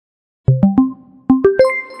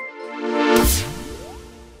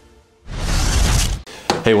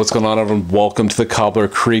Hey, what's going on, everyone? Welcome to the Cobbler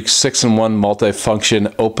Creek 6-in-1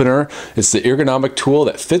 multifunction opener. It's the ergonomic tool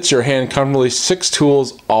that fits your hand comfortably. 6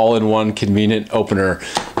 tools all in one convenient opener.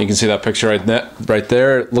 You can see that picture right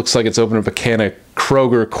there. It looks like it's opening up a can of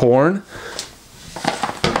Kroger corn.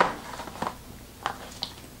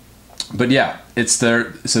 But yeah, it's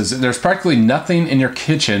there. It says there's practically nothing in your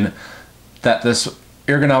kitchen that this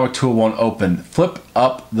ergonomic tool won't open. Flip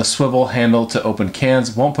up the swivel handle to open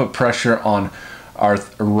cans. Won't put pressure on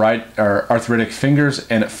arthritic fingers,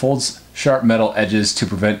 and it folds sharp metal edges to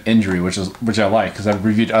prevent injury, which I like because I've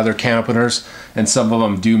reviewed other can openers and some of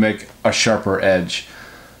them do make a sharper edge.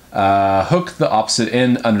 Hook the opposite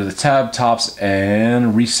end under the tab tops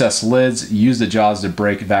and recess lids. Use the jaws to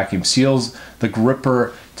break vacuum seals. The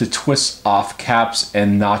gripper to twist off caps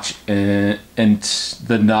and the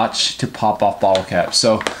notch to pop off bottle caps.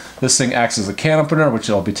 So this thing acts as a can opener, which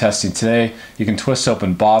I'll be testing today. You can twist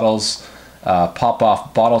open bottles, pop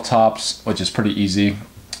off bottle tops, which is pretty easy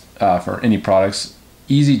for any products.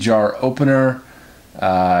 Easy jar opener,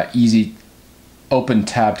 easy open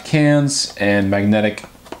tabbed cans, and magnetic.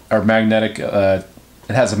 It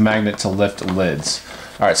has a magnet to lift lids.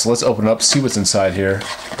 All right, so let's open it up, see what's inside here.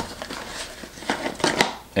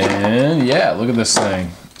 And yeah, look at this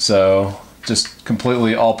thing. So just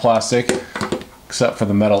completely all plastic except for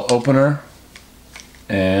the metal opener.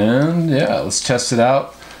 And yeah, let's test it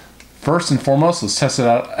out. First and foremost, let's test it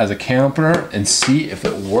out as a can opener and see if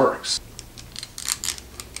it works.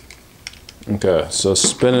 Okay, so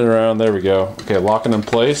spin it around, there we go. Okay, locking in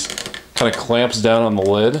place, kind of clamps down on the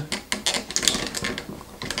lid.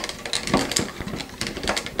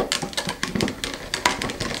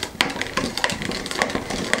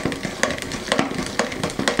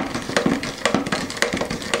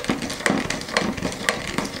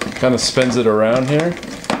 Kind of spins it around here.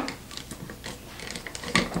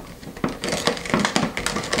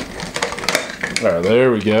 All right,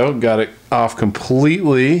 there we go. Got it off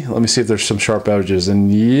completely. Let me see if there's some sharp edges.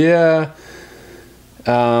 And yeah,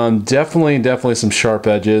 definitely some sharp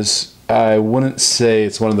edges. I wouldn't say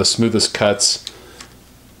it's one of the smoothest cuts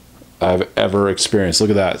I've ever experienced.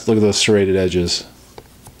 Look at that. Look at those serrated edges.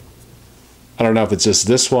 I don't know if it's just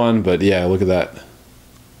this one, but yeah, look at that.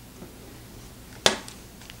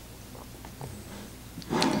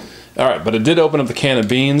 All right, but it did open up the can of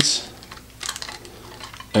beans.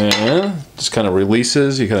 And just kind of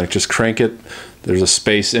releases. You kind of just crank it. There's a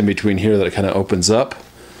space in between here that it kind of opens up.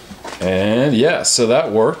 And yeah, so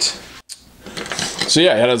that worked. So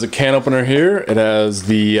yeah, it has a can opener here. It has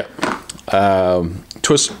the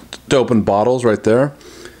twist to open bottles right there.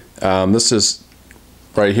 This is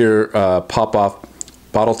right here, pop off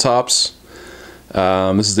bottle tops.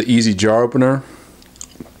 This is the easy jar opener.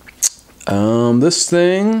 This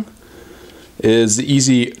thing is the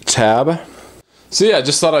easy tab. So yeah, I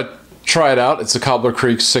just thought I'd try it out. It's a Cobbler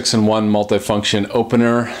Creek 6-in-1 multifunction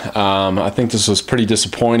opener. I think this was pretty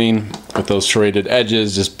disappointing with those serrated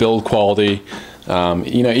edges, just build quality.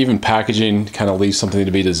 You know, even packaging kind of leaves something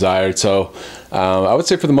to be desired. So I would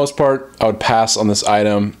say for the most part, I would pass on this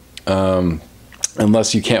item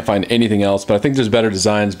unless you can't find anything else. But I think there's better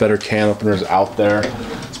designs, better can openers out there.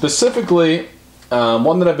 Specifically,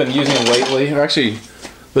 one that I've been using lately, or actually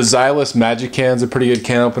the Xylus Magic Can's a pretty good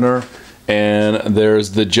can opener. And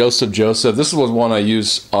there's the Joseph. This was one I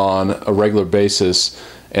use on a regular basis,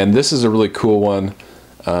 and this is a really cool one.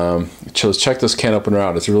 Check this can opener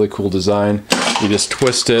out. It's a really cool design. You just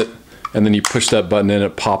twist it, and then you push that button in,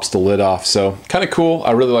 it pops the lid off. So kind of cool.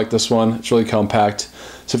 I really like this one. It's really compact.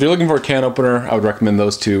 So if you're looking for a can opener, I would recommend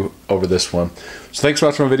those two over this one. So thanks for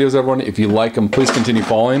watching my videos, everyone. If you like them, please continue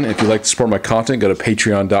following. If you'd like to support my content, go to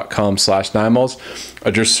patreon.com/9malls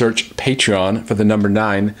or just search Patreon for the number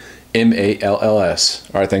 9, MALLS.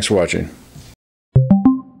 All right, thanks for watching.